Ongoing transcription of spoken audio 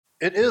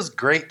It is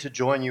great to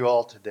join you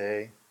all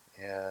today,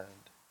 and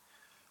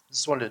I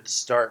just wanted to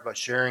start by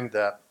sharing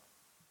that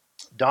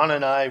Donna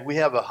and we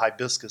have a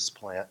hibiscus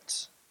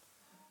plant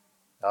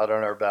out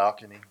on our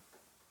balcony,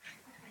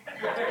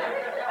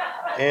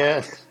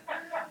 and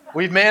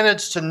we've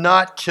managed to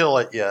not kill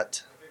it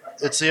yet.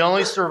 It's the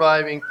only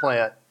surviving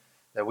plant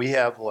that we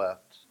have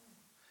left.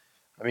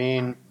 I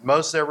mean,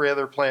 most every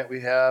other plant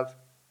we have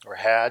or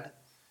had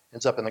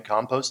ends up in the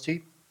compost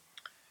heap.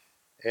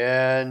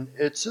 And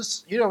it's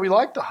just, we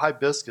like the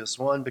hibiscus,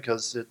 one,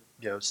 because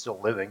it's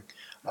still living,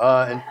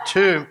 and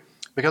two,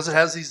 because it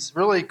has these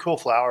really cool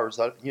flowers.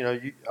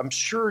 I'm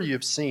sure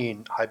you've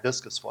seen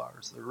hibiscus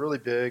flowers. They're really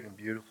big and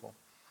beautiful,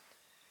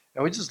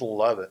 and we just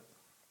love it.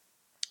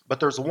 But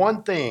there's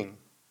one thing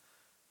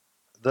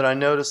that I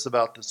noticed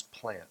about this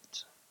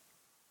plant.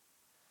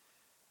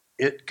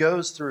 It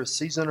goes through a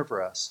season of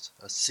rest,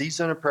 a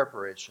season of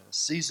preparation, a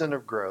season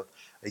of growth,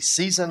 a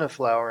season of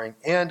flowering,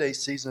 and a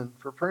season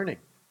for pruning.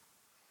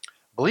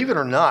 Believe it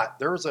or not,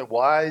 there was a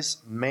wise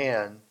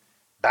man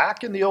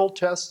back in the Old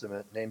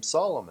Testament named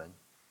Solomon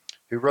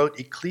who wrote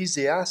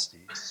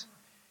Ecclesiastes,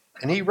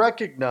 and he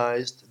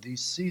recognized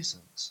these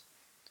seasons.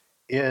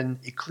 In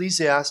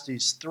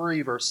Ecclesiastes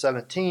 3, verse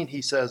 17,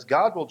 he says,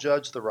 God will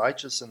judge the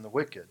righteous and the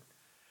wicked,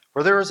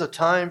 for there is a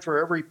time for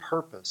every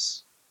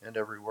purpose and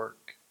every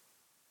work.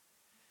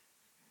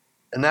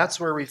 And that's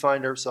where we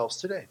find ourselves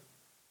today,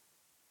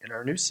 in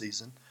our new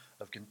season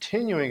of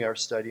continuing our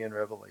study in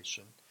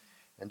Revelation.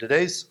 And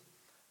today's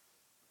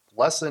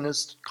lesson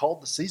is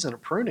called the season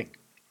of pruning.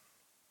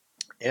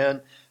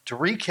 And to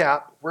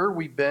recap where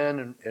we've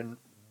been and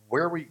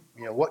where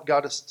what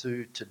got us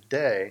to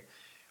today,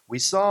 we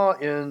saw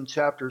in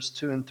chapters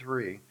 2 and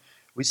 3,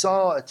 we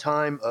saw a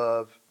time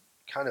of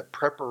kind of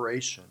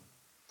preparation.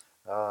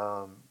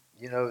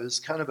 It was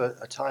kind of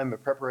a time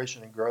of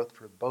preparation and growth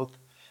for both,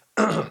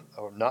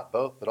 or not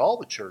both, but all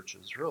the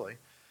churches, really.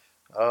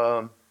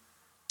 And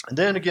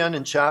then again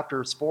in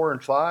chapters 4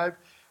 and 5,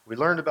 we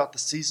learned about the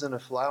season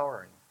of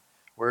flowering,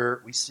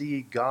 where we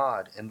see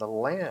God and the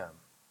Lamb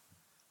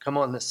come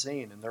on the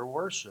scene, and they're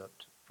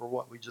worshipped for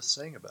what we just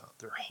sang about,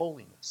 their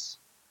holiness,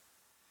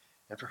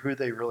 and for who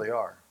they really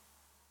are.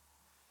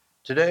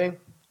 Today,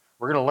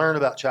 we're going to learn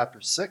about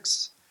chapter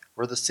 6,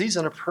 where the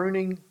season of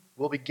pruning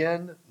will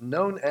begin,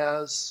 known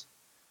as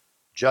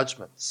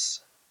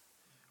judgments.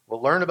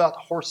 We'll learn about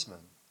horsemen,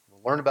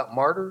 we'll learn about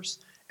martyrs,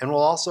 and we'll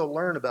also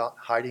learn about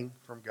hiding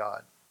from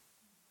God.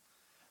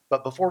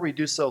 But before we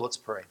do so, let's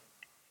pray.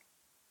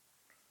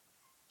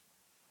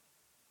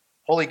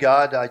 Holy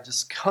God, I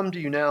just come to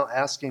you now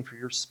asking for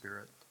your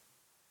Spirit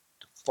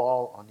to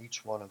fall on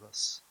each one of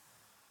us.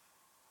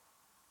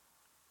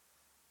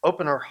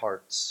 Open our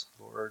hearts,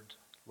 Lord.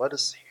 Let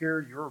us hear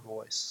your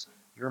voice,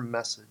 your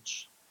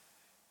message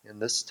in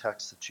this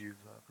text that you've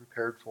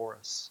prepared for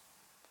us.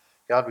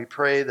 God, we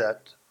pray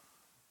that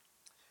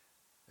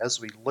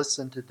as we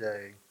listen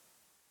today,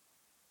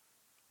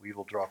 we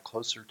will draw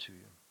closer to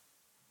you.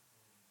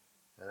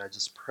 And I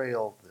just pray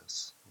all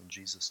this in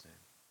Jesus' name.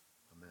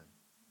 Amen.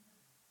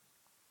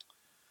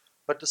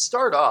 But to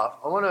start off,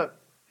 I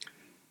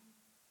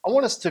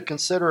want us to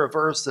consider a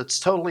verse that's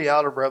totally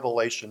out of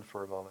Revelation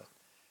for a moment.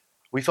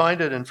 We find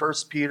it in 1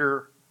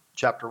 Peter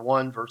chapter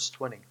 1, verse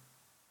 20.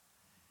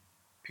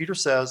 Peter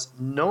says,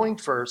 knowing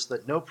first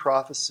that no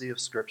prophecy of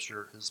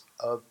Scripture is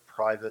of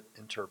private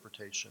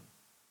interpretation.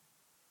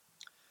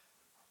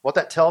 What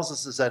that tells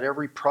us is that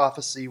every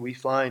prophecy we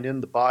find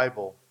in the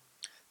Bible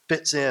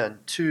fits in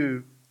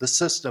to the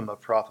system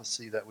of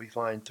prophecy that we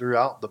find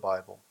throughout the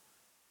Bible.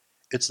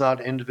 It's not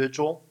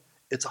individual,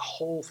 it's a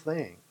whole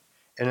thing,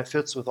 and it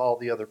fits with all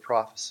the other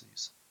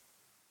prophecies.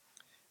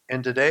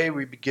 And today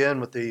we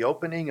begin with the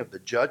opening of the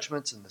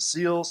judgments and the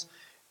seals,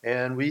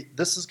 and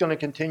this is going to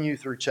continue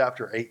through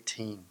chapter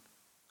 18.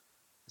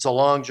 It's a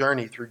long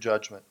journey through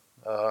judgment.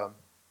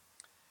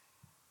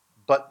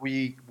 But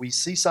we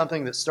see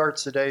something that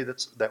starts today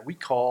that we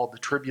call the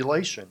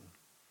tribulation.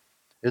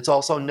 It's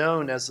also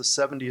known as the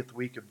 70th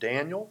week of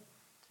Daniel.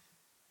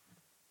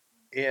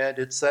 And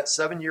it's that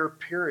 7-year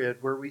period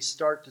where we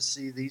start to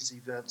see these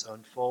events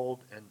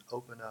unfold and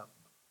open up.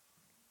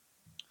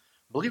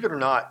 Believe it or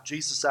not,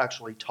 Jesus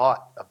actually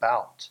taught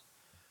about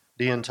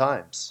the end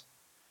times.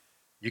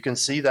 You can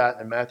see that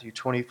in Matthew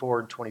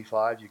 24 and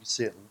 25. You can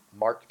see it in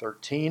Mark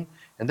 13.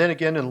 And then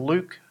again in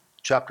Luke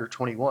chapter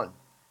 21.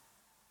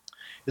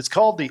 It's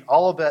called the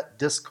Olivet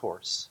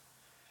Discourse.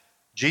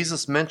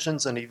 Jesus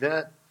mentions an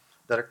event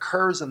that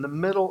occurs in the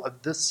middle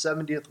of this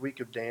 70th week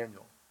of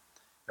Daniel.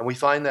 And we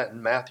find that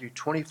in Matthew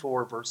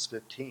 24, verse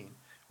 15,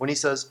 when he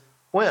says,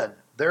 when,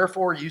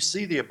 therefore, you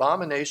see the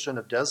abomination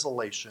of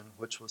desolation,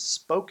 which was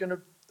spoken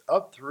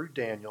of through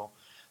Daniel,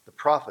 the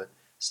prophet,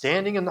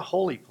 standing in the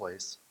holy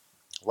place,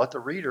 let the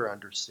reader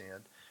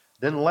understand,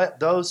 then let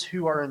those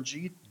who are in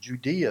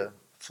Judea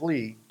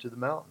flee to the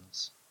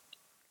mountains.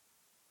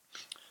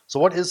 So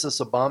what is this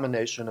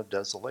abomination of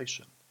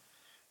desolation?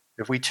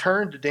 If we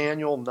turn to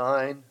Daniel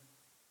 9,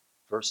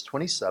 verse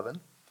 27,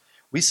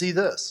 we see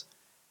this.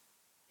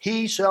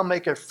 He shall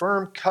make a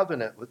firm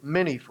covenant with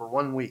many for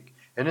 1 week,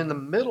 and in the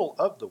middle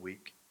of the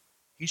week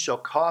he shall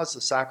cause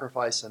the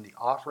sacrifice and the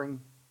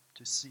offering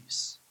to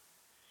cease.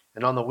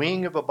 And on the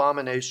wing of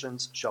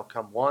abominations shall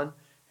come one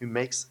who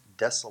makes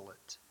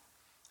desolate,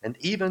 and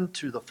even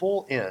to the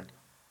full end,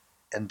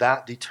 and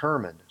that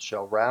determined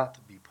shall wrath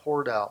be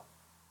poured out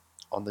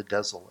on the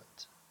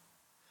desolate.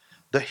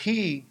 The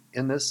he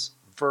in this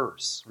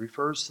verse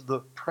refers to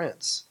the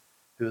prince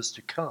who is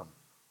to come,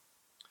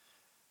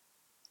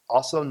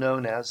 also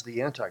known as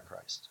the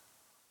Antichrist.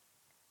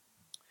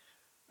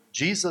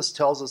 Jesus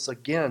tells us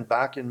again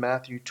back in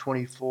Matthew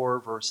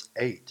 24, verse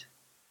 8,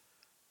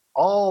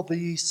 all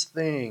these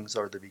things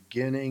are the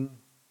beginning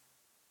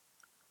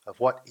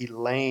of what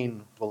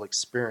Elaine will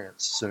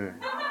experience soon.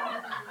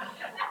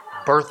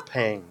 Birth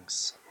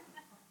pangs.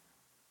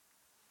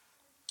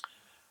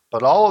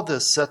 But all of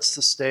this sets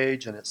the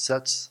stage and it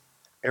sets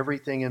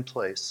everything in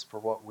place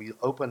for what we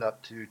open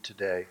up to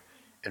today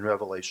in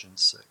Revelation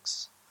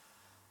 6.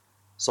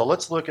 So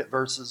let's look at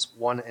verses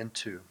 1 and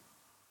 2.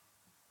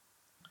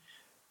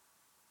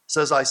 It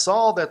says, I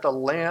saw that the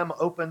Lamb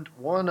opened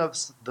one of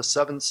the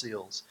seven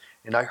seals,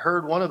 and I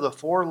heard one of the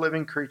four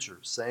living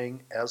creatures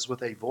saying, as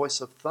with a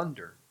voice of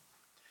thunder,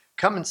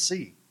 come and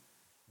see.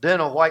 Then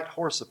a white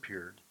horse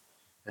appeared,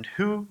 and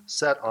who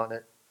sat on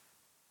it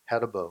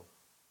had a bow.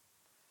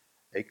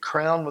 A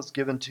crown was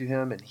given to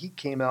him, and he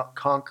came out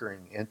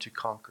conquering and to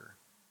conquer.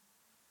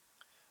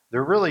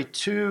 There are really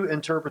two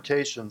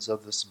interpretations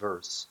of this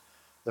verse.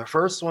 The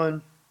first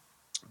one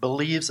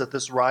believes that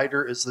this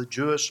rider is the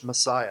Jewish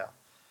Messiah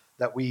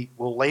that we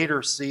will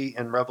later see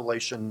in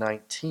Revelation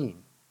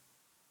 19.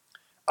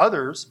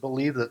 Others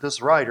believe that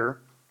this rider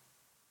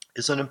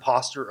is an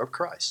impostor of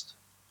Christ,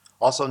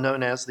 also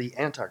known as the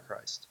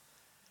Antichrist.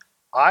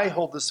 I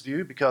hold this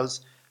view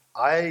because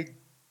I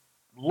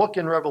look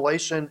in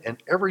Revelation,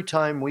 and every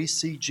time we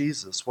see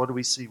Jesus, what do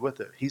we see with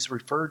it? He's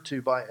referred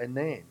to by a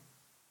name.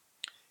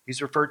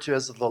 He's referred to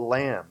as the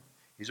Lamb.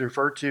 He's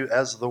referred to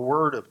as the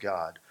Word of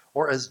God,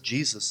 or as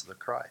Jesus the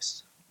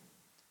Christ.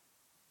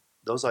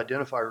 Those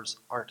identifiers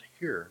aren't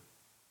here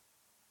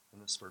in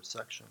this first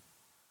section.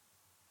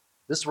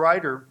 This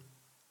rider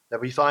that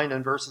we find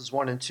in verses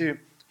 1 and 2,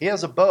 he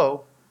has a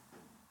bow,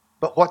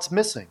 but what's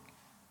missing?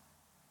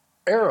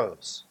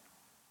 Arrows.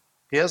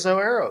 He has no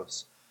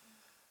arrows.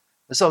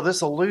 And so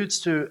this alludes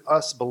to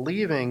us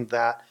believing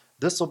that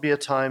this will be a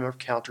time of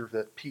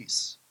counterfeit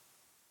peace.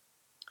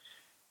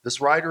 This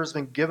rider has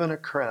been given a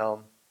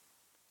crown,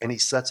 and he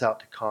sets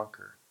out to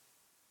conquer,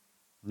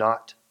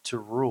 not to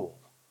rule.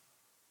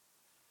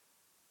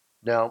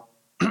 Now,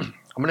 I'm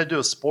going to do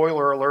a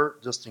spoiler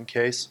alert just in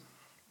case.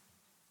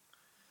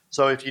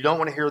 So if you don't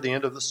want to hear the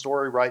end of the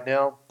story right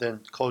now,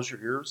 then close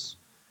your ears.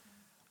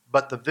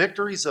 But the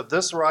victories of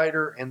this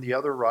rider and the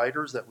other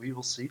riders that we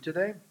will see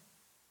today,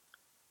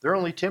 they're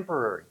only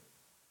temporary,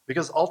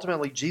 because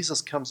ultimately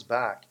Jesus comes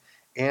back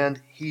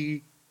and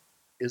he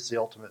is the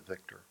ultimate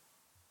victor.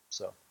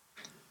 So,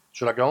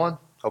 should I go on?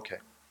 Okay.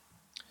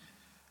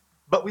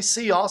 But we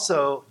see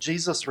also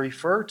Jesus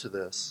refer to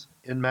this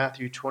in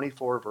Matthew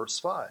 24,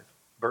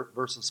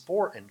 verses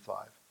 4 and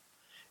 5.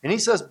 And he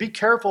says, be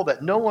careful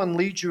that no one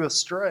leads you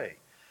astray,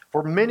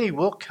 for many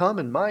will come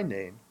in my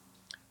name,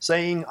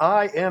 saying,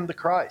 I am the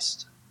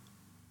Christ,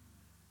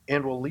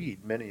 and will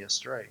lead many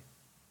astray.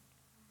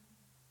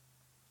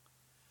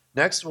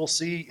 Next, we'll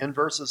see in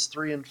verses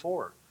 3 and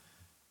 4.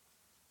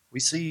 We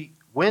see,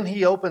 when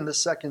he opened the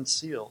second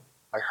seal,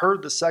 I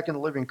heard the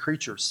second living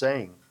creature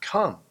saying,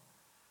 come.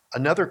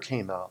 Another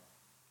came out,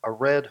 a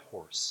red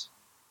horse.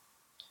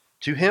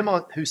 To him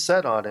who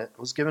sat on it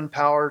was given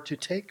power to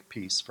take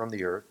peace from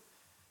the earth,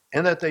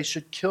 and that they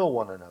should kill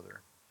one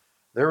another.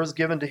 There was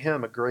given to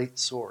him a great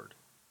sword.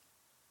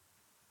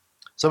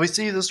 So we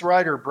see this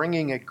rider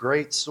bringing a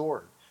great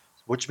sword,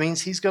 which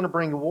means he's going to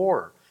bring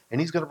war, and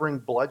he's going to bring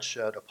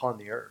bloodshed upon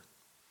the earth.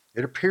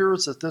 It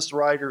appears that this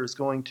rider is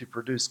going to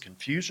produce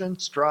confusion,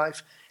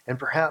 strife, and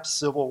perhaps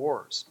civil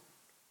wars,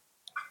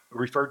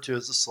 referred to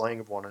as the slaying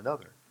of one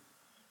another.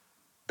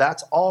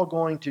 That's all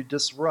going to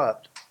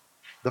disrupt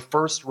the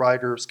first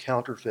rider's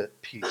counterfeit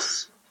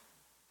peace.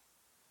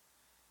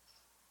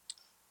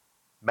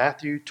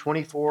 Matthew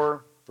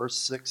 24,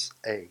 verse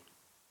 6a.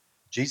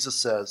 Jesus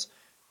says,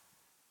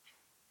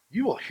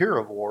 you will hear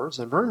of wars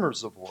and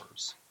rumors of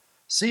wars.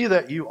 See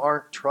that you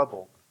aren't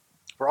troubled.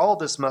 For all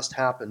this must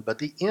happen, but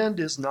the end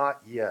is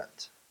not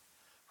yet.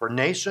 For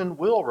nation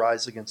will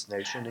rise against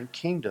nation, and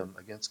kingdom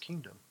against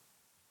kingdom.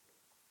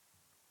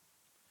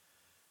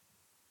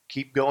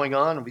 Keep going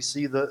on, and we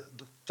see the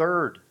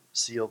third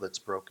seal that's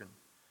broken.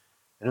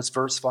 And it's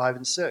verse 5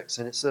 and 6.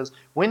 And it says,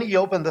 when he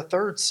opened the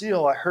third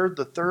seal, I heard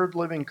the third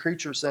living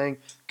creature saying,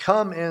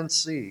 come and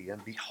see.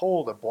 And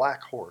behold, a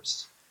black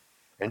horse.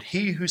 And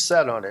he who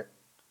sat on it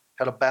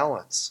had a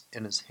balance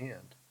in his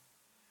hand.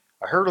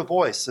 I heard a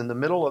voice in the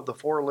middle of the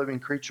four living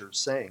creatures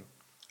saying,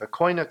 a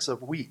koinos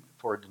of wheat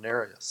for a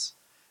denarius,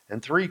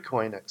 and 3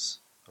 koinos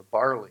of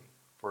barley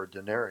for a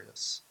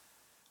denarius.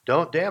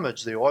 Don't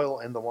damage the oil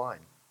and the wine.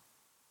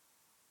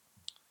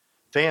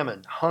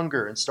 Famine,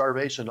 hunger, and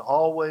starvation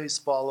always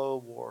follow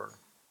war.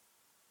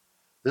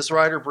 This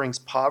rider brings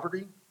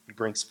poverty, he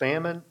brings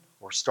famine,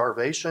 or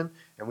starvation,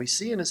 and we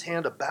see in his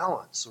hand a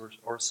balance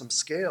or some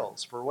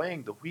scales for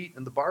weighing the wheat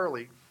and the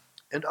barley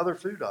and other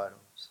food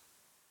items.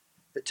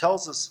 It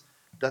tells us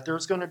that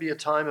there's going to be a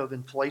time of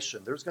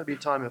inflation, there's going to be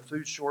a time of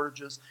food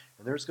shortages,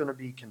 and there's going to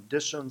be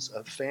conditions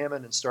of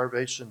famine and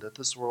starvation that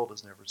this world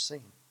has never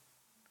seen.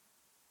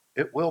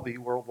 It will be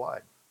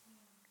worldwide.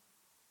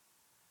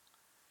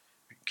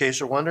 In case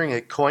you're wondering,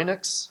 a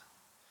koinos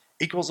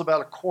equals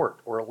about a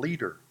quart or a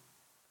liter.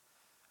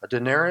 A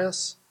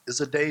denarius is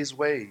a day's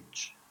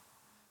wage.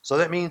 So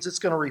that means it's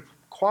going to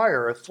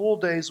require a full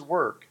day's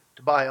work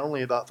to buy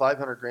only about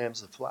 500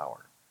 grams of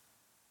flour.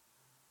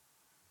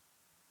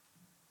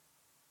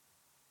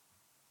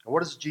 And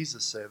what does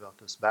Jesus say about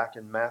this back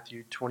in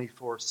Matthew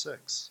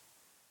 24:6?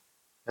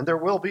 And there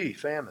will be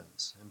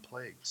famines and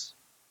plagues.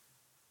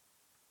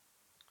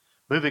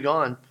 Moving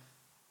on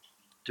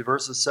to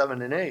verses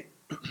 7 and 8,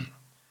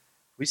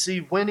 we see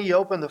when he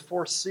opened the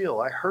fourth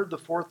seal, I heard the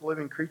fourth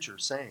living creature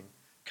saying,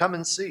 come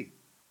and see.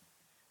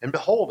 And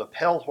behold, a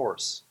pale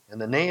horse, and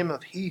the name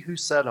of he who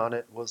sat on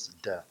it was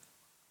Death.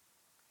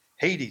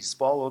 Hades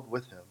followed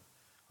with him,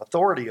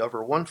 authority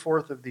over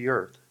 1/4 of the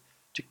earth,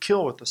 to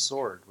kill with the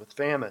sword, with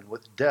famine,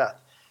 with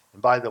death,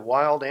 and by the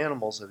wild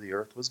animals of the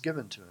earth was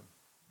given to him.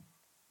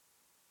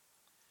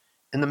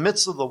 In the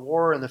midst of the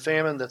war and the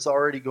famine that's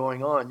already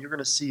going on, you're going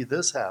to see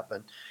this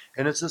happen,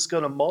 and it's just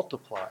going to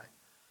multiply.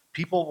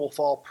 People will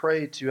fall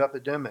prey to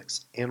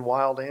epidemics and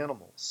wild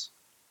animals.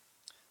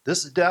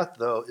 This death,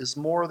 though, is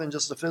more than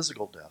just a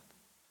physical death.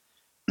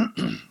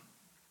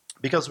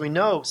 Because we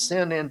know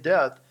sin and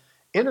death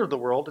entered the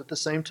world at the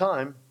same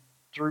time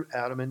through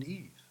Adam and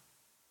Eve.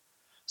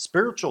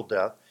 Spiritual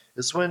death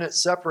is when it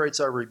separates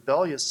our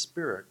rebellious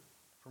spirit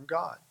from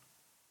God.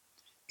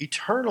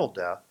 Eternal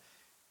death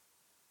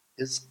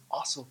is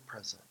also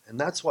present, and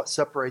that's what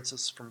separates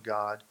us from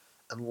God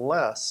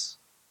unless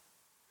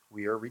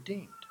we are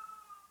redeemed.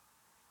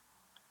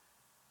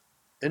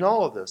 In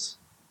all of this,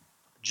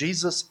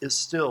 Jesus is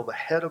still the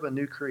head of a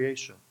new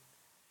creation.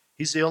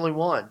 He's the only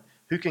one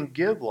who can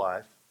give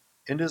life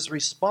and is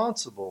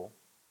responsible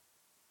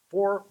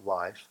for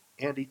life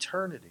and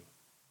eternity.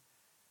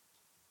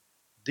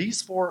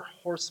 These four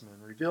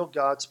horsemen reveal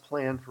God's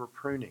plan for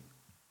pruning.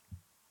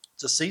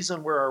 It's a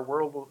season where our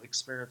world will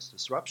experience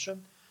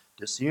disruption,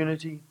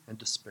 disunity, and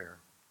despair.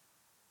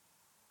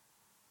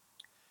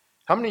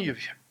 How many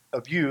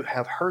of you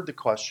have heard the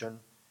question,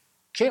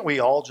 can't we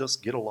all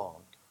just get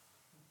along?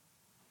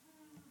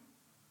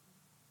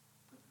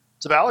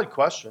 It's a valid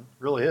question,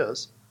 it really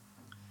is.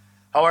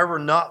 However,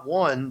 not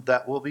one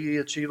that will be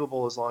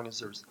achievable as long as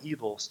there's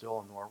evil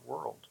still in our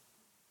world.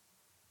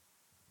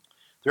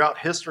 Throughout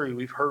history,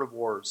 we've heard of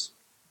wars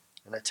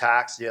and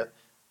attacks, yet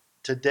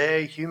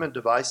today human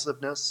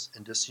divisiveness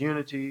and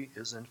disunity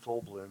is in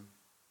full bloom.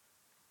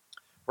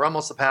 For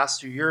almost the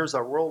past 2 years,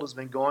 our world has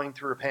been going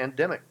through a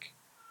pandemic,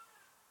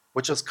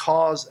 which has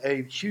caused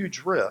a huge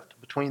rift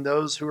between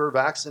those who are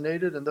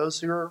vaccinated and those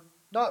who are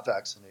not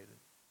vaccinated.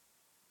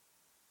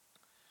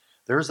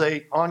 There's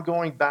an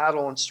ongoing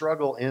battle and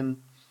struggle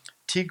in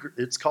Tigray.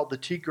 It's called the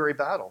Tigray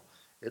battle.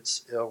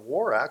 It's a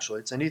war, actually.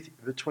 It's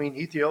between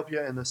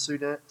Ethiopia and the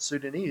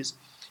Sudanese,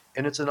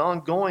 and it's an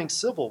ongoing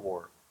civil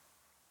war.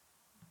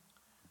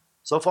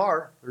 So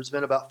far, there's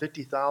been about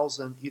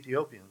 50,000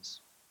 Ethiopians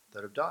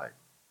that have died.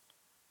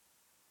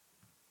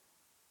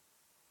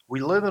 We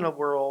live in a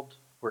world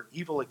where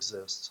evil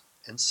exists,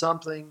 and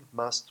something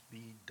must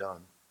be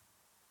done.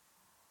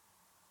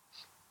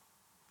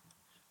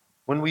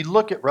 When we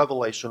look at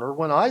Revelation, or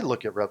when I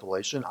look at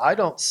Revelation, I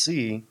don't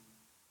see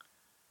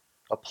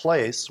a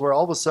place where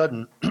all of a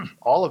sudden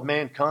all of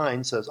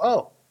mankind says,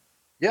 oh,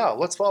 yeah,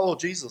 let's follow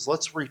Jesus.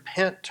 Let's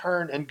repent,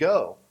 turn, and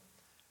go.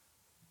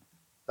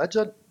 That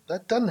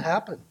doesn't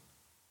happen.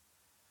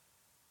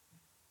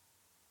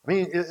 I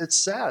mean, it's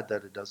sad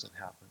that it doesn't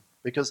happen,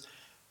 because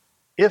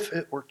if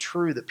it were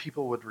true that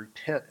people would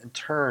repent and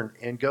turn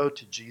and go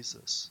to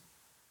Jesus,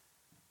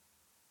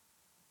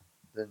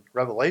 then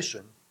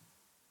Revelation,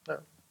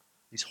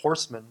 these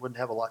horsemen wouldn't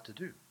have a lot to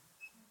do.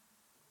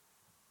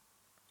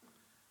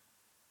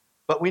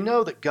 But we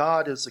know that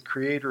God is the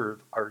creator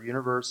of our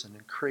universe and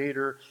the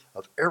creator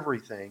of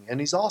everything,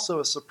 and he's also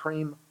a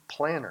supreme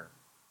planner.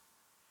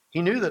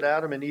 He knew that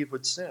Adam and Eve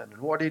would sin, and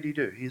what did he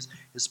do?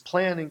 His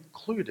plan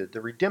included the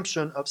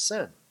redemption of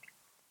sin.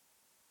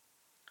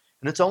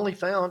 And it's only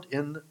found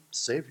in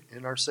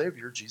our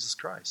Savior, Jesus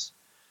Christ.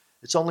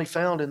 It's only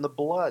found in the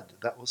blood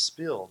that was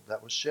spilled,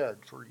 that was shed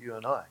for you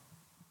and I.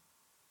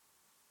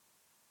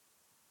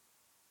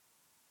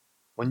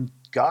 When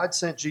God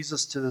sent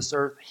Jesus to this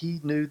earth,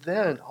 he knew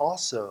then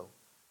also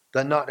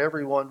that not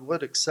everyone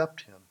would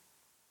accept him.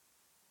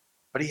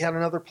 But he had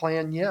another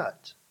plan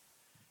yet.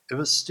 It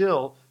was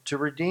still to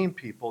redeem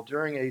people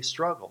during a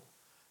struggle,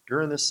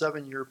 during this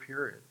 7-year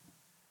period.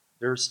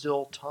 There's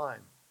still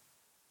time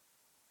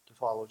to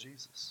follow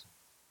Jesus.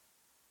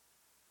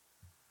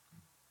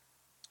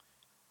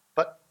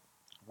 But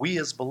we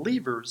as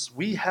believers,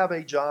 we have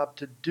a job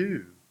to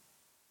do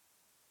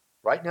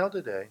right now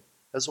today,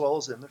 as well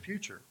as in the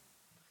future.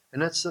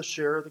 And it's to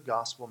share the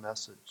gospel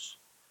message.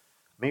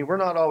 I mean, we're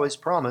not always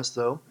promised,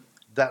 though,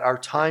 that our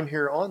time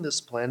here on this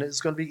planet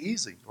is going to be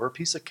easy or a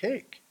piece of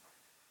cake,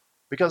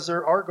 because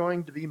there are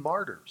going to be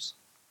martyrs.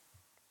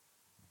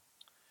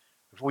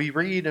 If we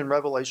read in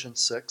Revelation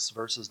 6,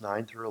 verses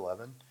 9 through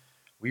 11,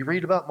 we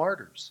read about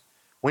martyrs.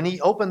 When he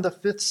opened the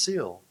fifth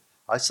seal,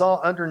 I saw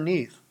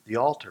underneath the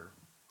altar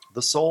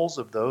the souls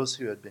of those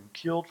who had been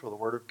killed for the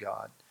word of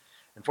God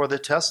and for the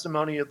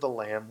testimony of the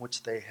Lamb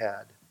which they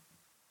had.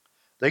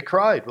 They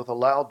cried with a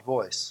loud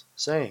voice,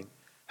 saying,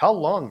 How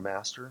long,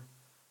 Master,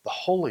 the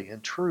holy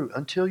and true,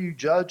 until you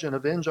judge and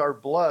avenge our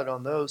blood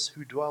on those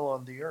who dwell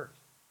on the earth?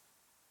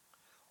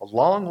 A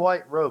long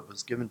white robe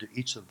was given to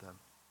each of them.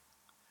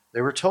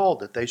 They were told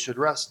that they should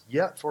rest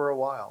yet for a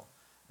while,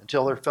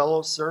 until their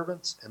fellow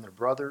servants and their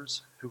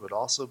brothers, who would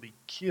also be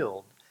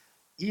killed,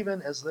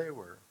 even as they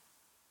were,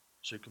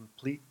 should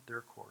complete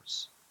their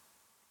course.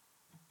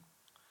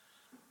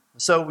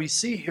 So we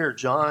see here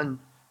John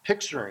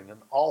picturing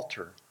an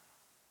altar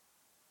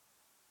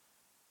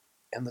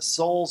and the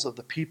souls of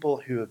the people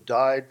who have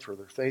died for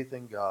their faith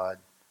in God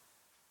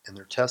and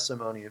their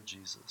testimony of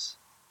Jesus.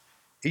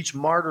 Each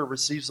martyr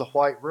receives a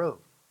white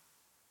robe.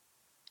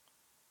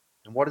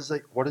 And what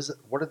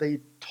are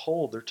they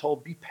told? They're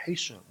told, be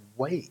patient,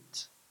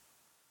 wait.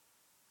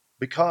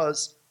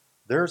 Because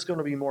there's going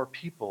to be more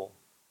people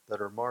that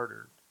are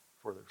martyred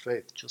for their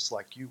faith, just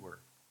like you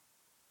were.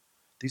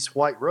 These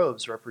white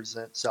robes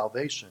represent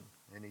salvation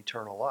and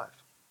eternal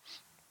life.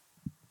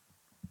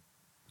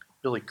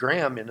 Billy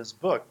Graham, in his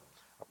book,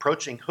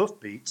 Approaching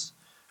Hoofbeats,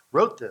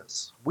 wrote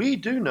this: We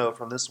do know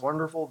from this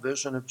wonderful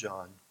vision of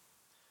John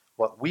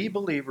what we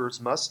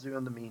believers must do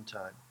in the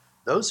meantime.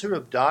 Those who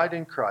have died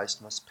in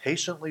Christ must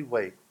patiently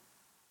wait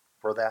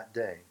for that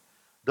day.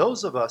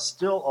 Those of us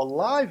still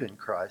alive in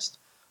Christ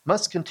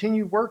must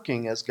continue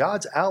working as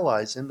God's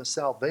allies in the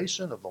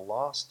salvation of the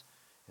lost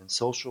and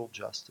social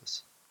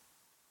justice.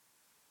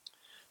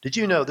 Did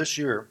you know this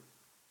year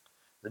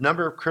the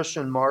number of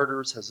Christian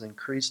martyrs has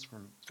increased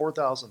from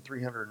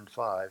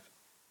 4,305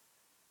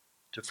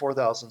 to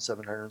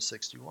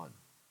 4,761?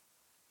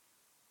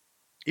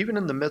 Even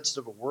in the midst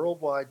of a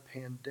worldwide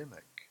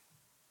pandemic,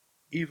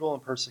 evil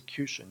and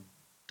persecution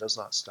does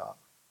not stop.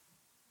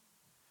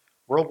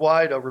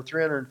 Worldwide, over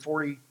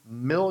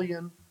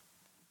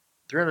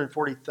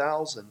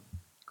 340,000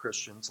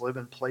 Christians live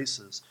in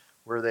places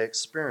where they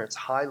experience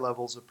high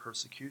levels of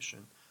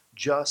persecution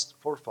just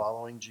for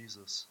following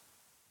Jesus.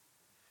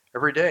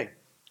 Every day,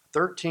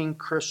 13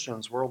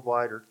 Christians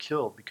worldwide are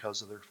killed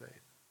because of their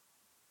faith.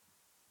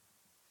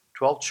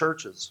 12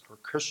 churches or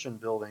Christian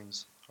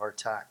buildings are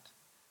attacked.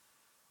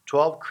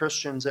 12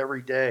 Christians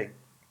every day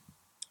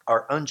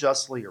are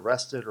unjustly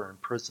arrested or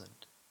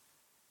imprisoned.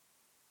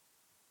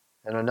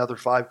 And another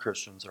 5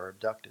 Christians are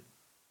abducted.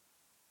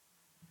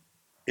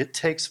 It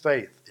takes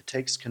faith. It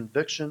takes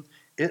conviction.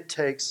 It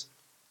takes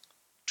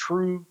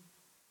true,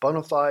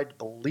 bona fide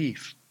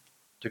belief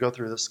to go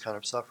through this kind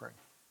of suffering.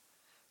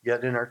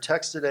 Yet in our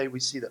text today, we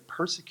see that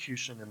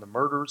persecution and the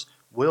murders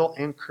will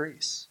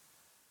increase.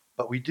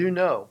 But we do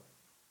know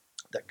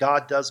that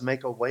God does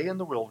make a way in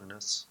the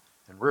wilderness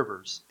and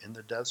rivers in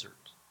the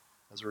desert,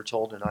 as we're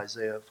told in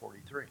Isaiah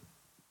 43.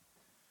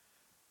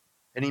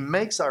 And he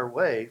makes our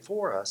way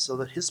for us so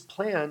that his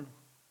plan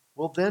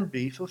will then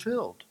be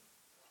fulfilled.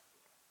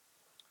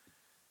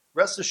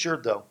 Rest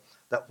assured, though,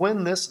 that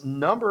when this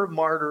number of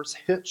martyrs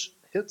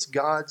hits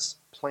God's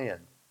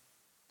plan,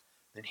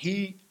 then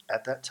he,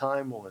 at that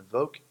time, will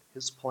invoke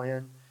his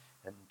plan,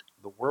 and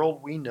the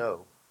world we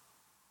know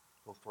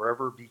will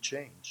forever be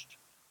changed.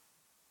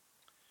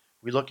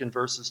 We look in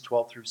verses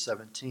 12 through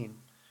 17.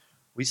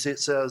 We see it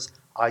says,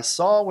 I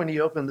saw when he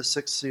opened the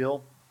sixth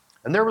seal,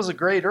 and there was a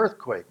great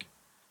earthquake.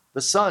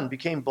 The sun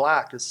became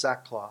black as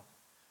sackcloth,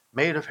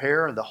 made of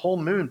hair, and the whole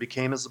moon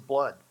became as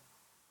blood.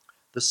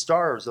 The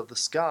stars of the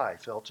sky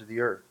fell to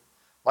the earth,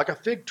 like a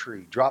fig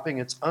tree dropping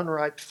its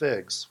unripe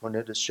figs when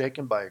it is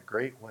shaken by a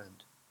great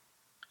wind.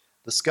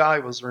 The sky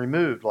was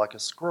removed like a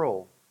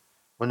scroll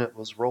when it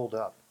was rolled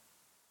up.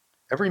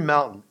 Every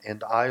mountain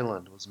and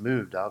island was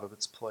moved out of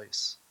its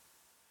place.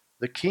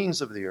 The kings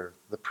of the earth,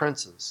 the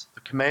princes,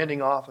 the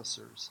commanding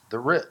officers, the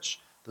rich,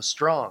 the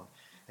strong,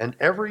 and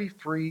every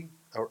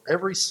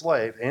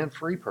slave and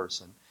free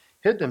person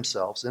hid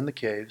themselves in the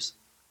caves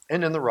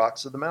and in the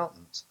rocks of the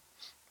mountains.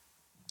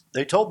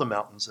 They told the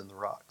mountains and the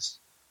rocks,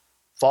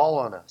 fall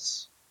on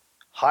us,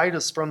 hide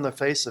us from the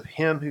face of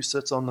him who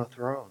sits on the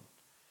throne,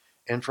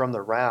 and from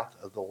the wrath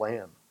of the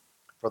Lamb.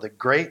 For the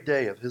great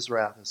day of his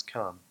wrath has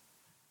come,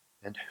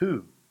 and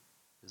who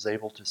is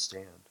able to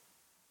stand?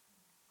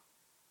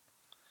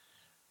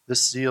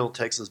 This seal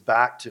takes us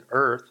back to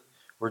earth,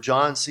 where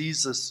John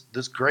sees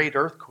this great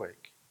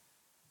earthquake.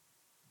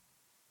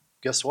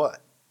 Guess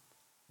what?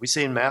 We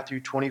see in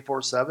Matthew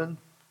 24:7,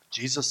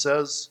 Jesus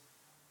says,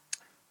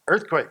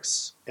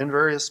 earthquakes in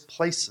various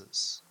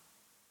places.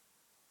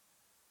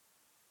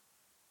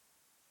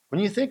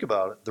 When you think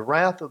about it, the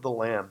wrath of the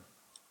Lamb,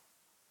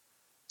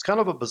 it's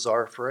kind of a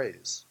bizarre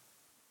phrase.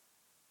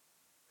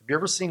 Have you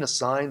ever seen a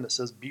sign that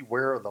says,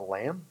 beware of the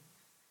Lamb?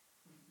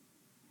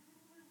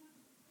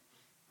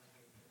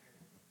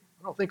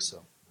 I don't think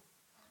so.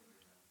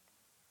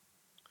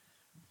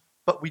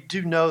 But we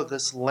do know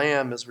this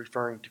lamb is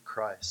referring to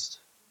Christ,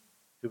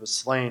 who was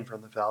slain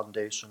from the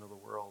foundation of the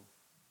world.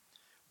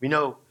 We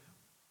know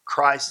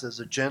Christ as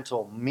a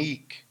gentle,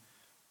 meek,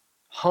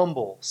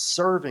 humble,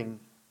 serving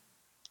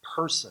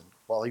person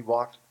while he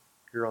walked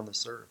here on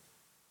this earth.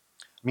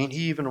 I mean,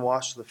 he even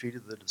washed the feet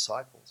of the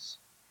disciples.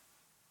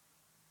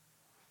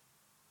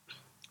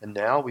 And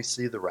now we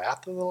see the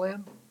wrath of the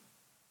Lamb.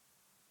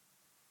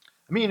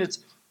 I mean,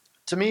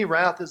 to me,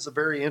 wrath is a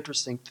very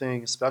interesting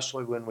thing,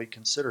 especially when we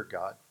consider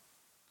God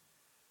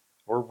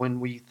or when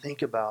we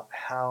think about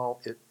how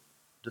it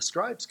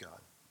describes God.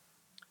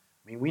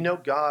 I mean, we know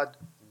God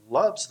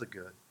loves the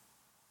good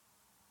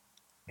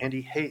and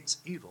he hates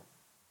evil,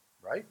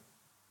 right?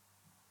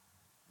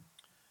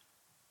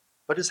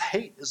 But his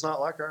hate is not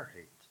like our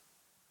hate.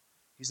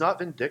 He's not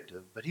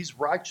vindictive, but he's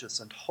righteous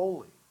and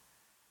holy.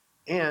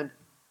 And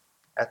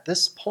at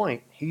this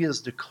point, he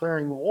is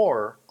declaring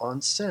war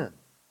on sin.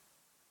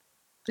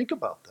 Think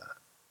about that.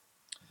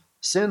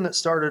 Sin that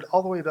started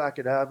all the way back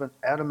at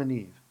Adam and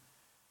Eve.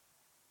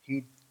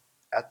 He,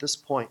 at this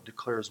point,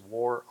 declares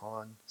war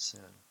on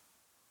sin.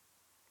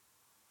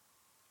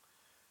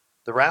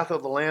 The wrath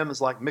of the Lamb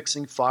is like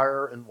mixing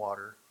fire and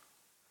water.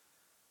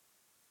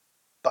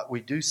 But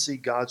we do see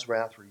God's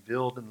wrath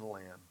revealed in the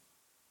Lamb,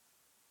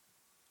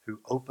 who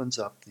opens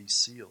up these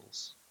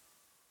seals.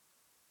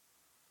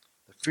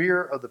 The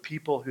fear of the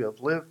people who have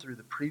lived through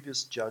the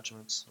previous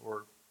judgments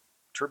or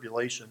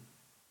tribulation.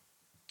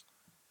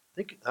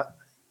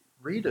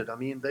 Read it. I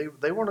mean,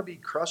 they want to be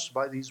crushed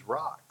by these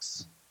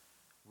rocks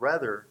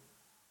rather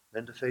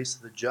than to face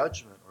the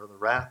judgment or the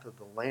wrath of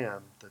the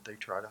Lamb that they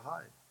try to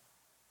hide.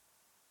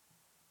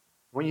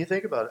 When you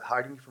think about it,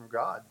 hiding from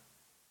God,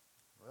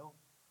 well,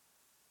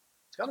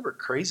 it's kind of a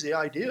crazy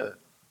idea.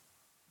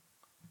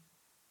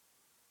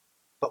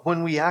 But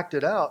when we act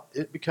it out,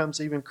 it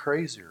becomes even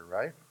crazier,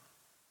 right?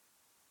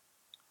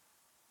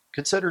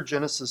 Consider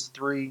Genesis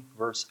 3,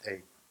 verse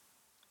 8.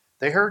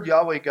 They heard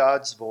Yahweh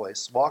God's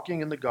voice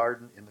walking in the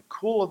garden in the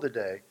cool of the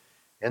day,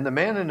 and the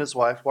man and his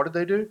wife, what did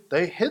they do?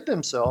 They hid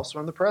themselves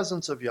from the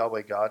presence of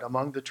Yahweh God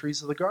among the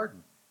trees of the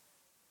garden.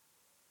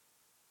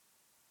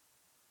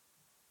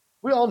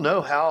 We all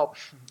know how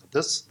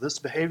this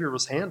behavior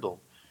was handled.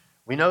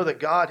 We know that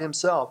God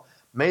himself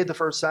made the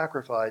first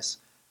sacrifice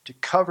to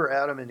cover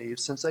Adam and Eve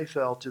since they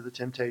fell to the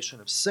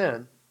temptation of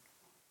sin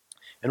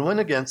and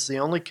went against the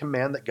only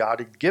command that God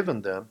had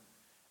given them,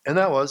 and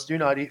that was, do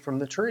not eat from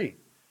the tree,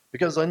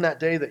 because on that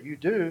day that you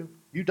do,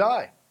 you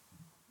die.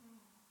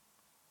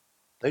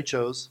 They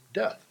chose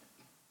death.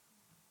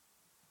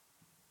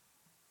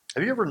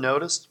 Have you ever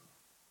noticed,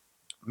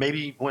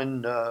 maybe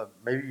when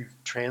maybe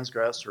you've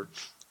transgressed or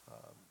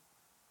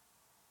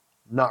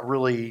not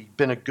really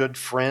been a good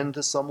friend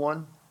to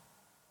someone,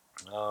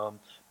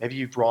 maybe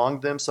you've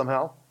wronged them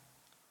somehow,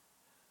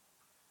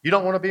 you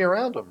don't want to be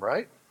around them,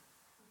 right?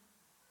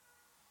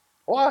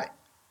 Why?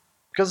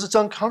 Because it's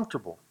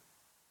uncomfortable.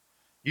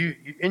 You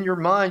in your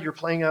mind, you're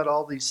playing out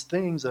all these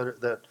things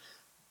that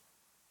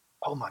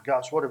oh my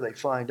gosh, what if they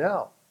find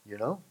out, you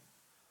know?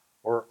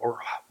 Or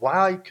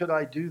why could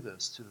I do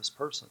this to this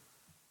person?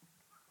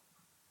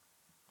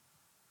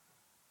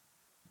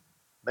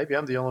 Maybe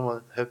I'm the only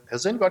one.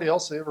 Has anybody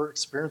else ever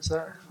experienced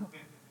that?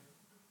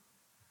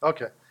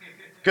 Okay,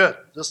 good.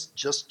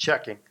 Just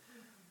checking.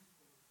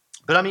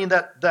 But I mean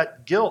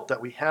that guilt that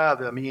we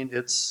have, I mean,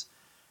 it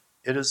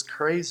is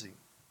crazy.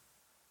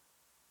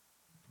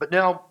 But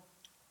now,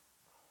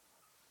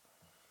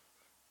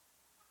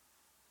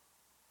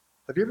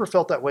 have you ever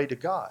felt that way to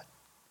God?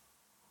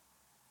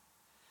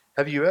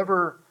 Have you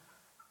ever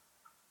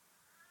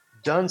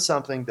done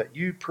something that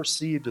you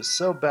perceived as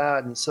so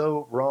bad and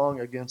so wrong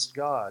against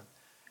God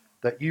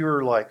that you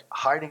were like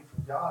hiding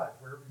from God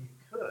wherever you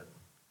could?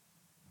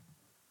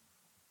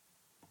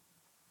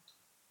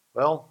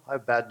 Well, I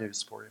have bad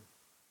news for you.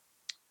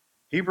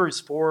 Hebrews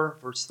 4,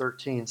 verse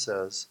 13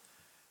 says,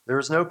 there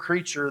is no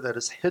creature that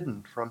is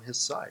hidden from his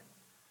sight,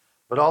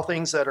 but all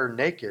things that are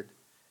naked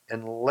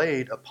and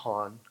laid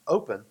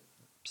open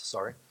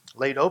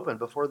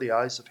before the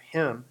eyes of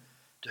him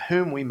to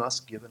whom we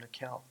must give an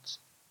account.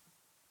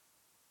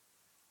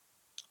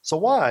 So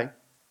why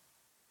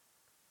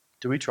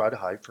do we try to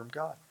hide from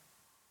God?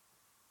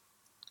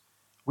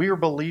 We are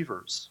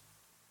believers.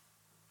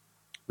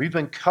 We've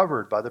been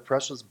covered by the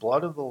precious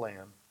blood of the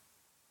Lamb.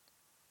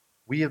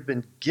 We have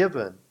been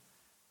given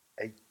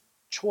a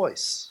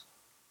choice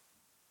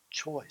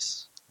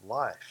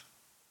life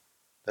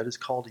that is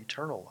called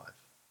eternal life.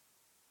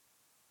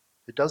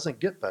 It doesn't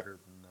get better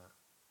than that.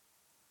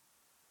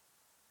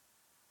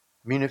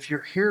 I mean, if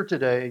you're here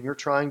today and you're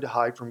trying to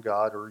hide from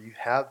God, or you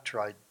have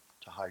tried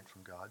to hide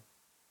from God,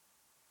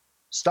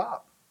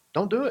 stop.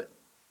 Don't do it.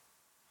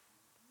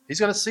 He's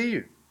going to see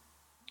you.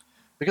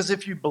 Because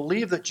if you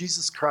believe that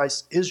Jesus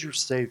Christ is your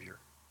Savior,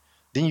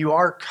 then you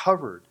are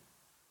covered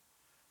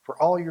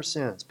for all your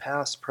sins,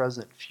 past,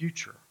 present,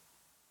 future.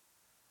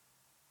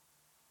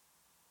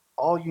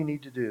 All you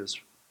need to do is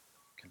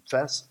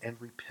confess and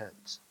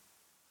repent.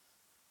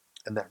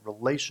 And that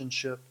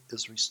relationship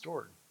is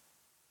restored.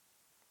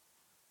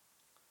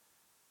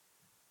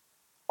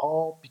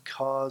 all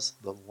because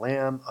the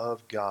Lamb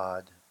of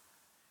God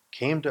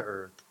came to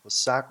earth, was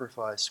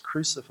sacrificed,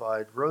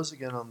 crucified, rose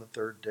again on the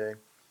third day,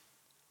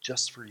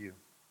 just for you.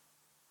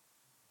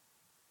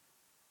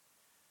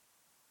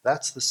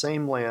 That's the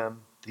same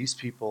Lamb these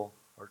people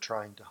are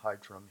trying to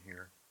hide from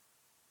here.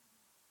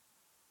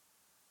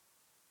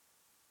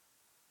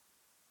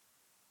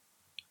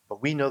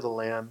 But we know the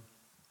Lamb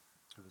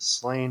who was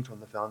slain from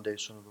the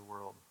foundation of the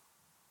world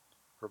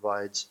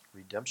provides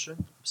redemption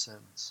of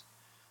sins.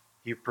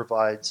 He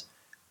provides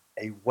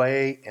a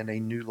way and a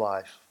new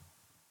life.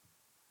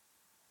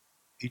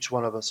 Each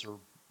one of us are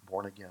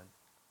born again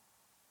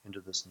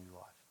into this new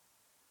life.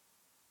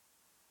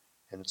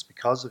 And it's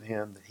because of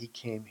him that he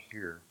came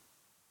here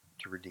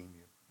to redeem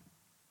you.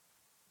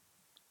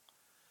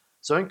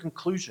 So in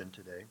conclusion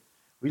today,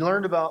 we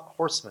learned about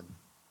horsemen.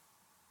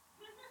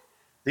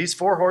 These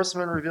 4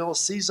 horsemen reveal a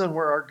season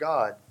where our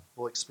God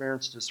will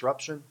experience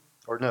disruption,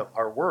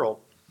 our world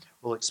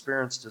will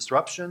experience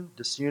disruption,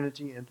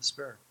 disunity, and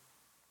despair.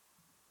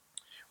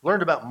 We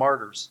learned about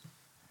martyrs,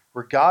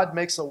 where God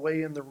makes a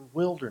way in the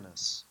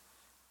wilderness,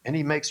 and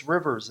he makes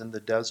rivers in the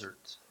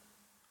desert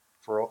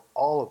for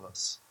all of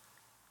us,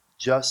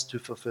 just to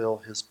fulfill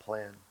his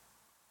plan.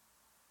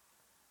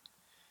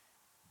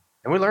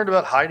 And we learned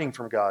about hiding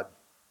from God,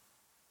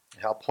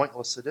 and how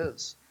pointless it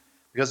is.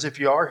 Because if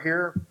you are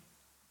here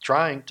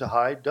trying to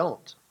hide,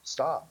 don't.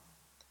 Stop.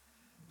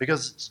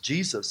 Because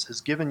Jesus has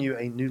given you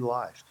a new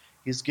life.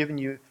 He's given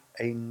you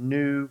a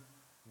new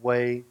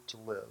way to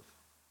live.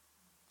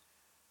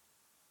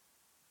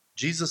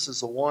 Jesus is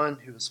the one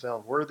who is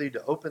found worthy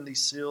to open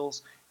these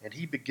seals, and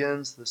he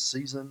begins the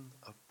season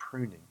of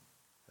pruning,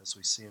 as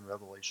we see in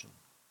Revelation.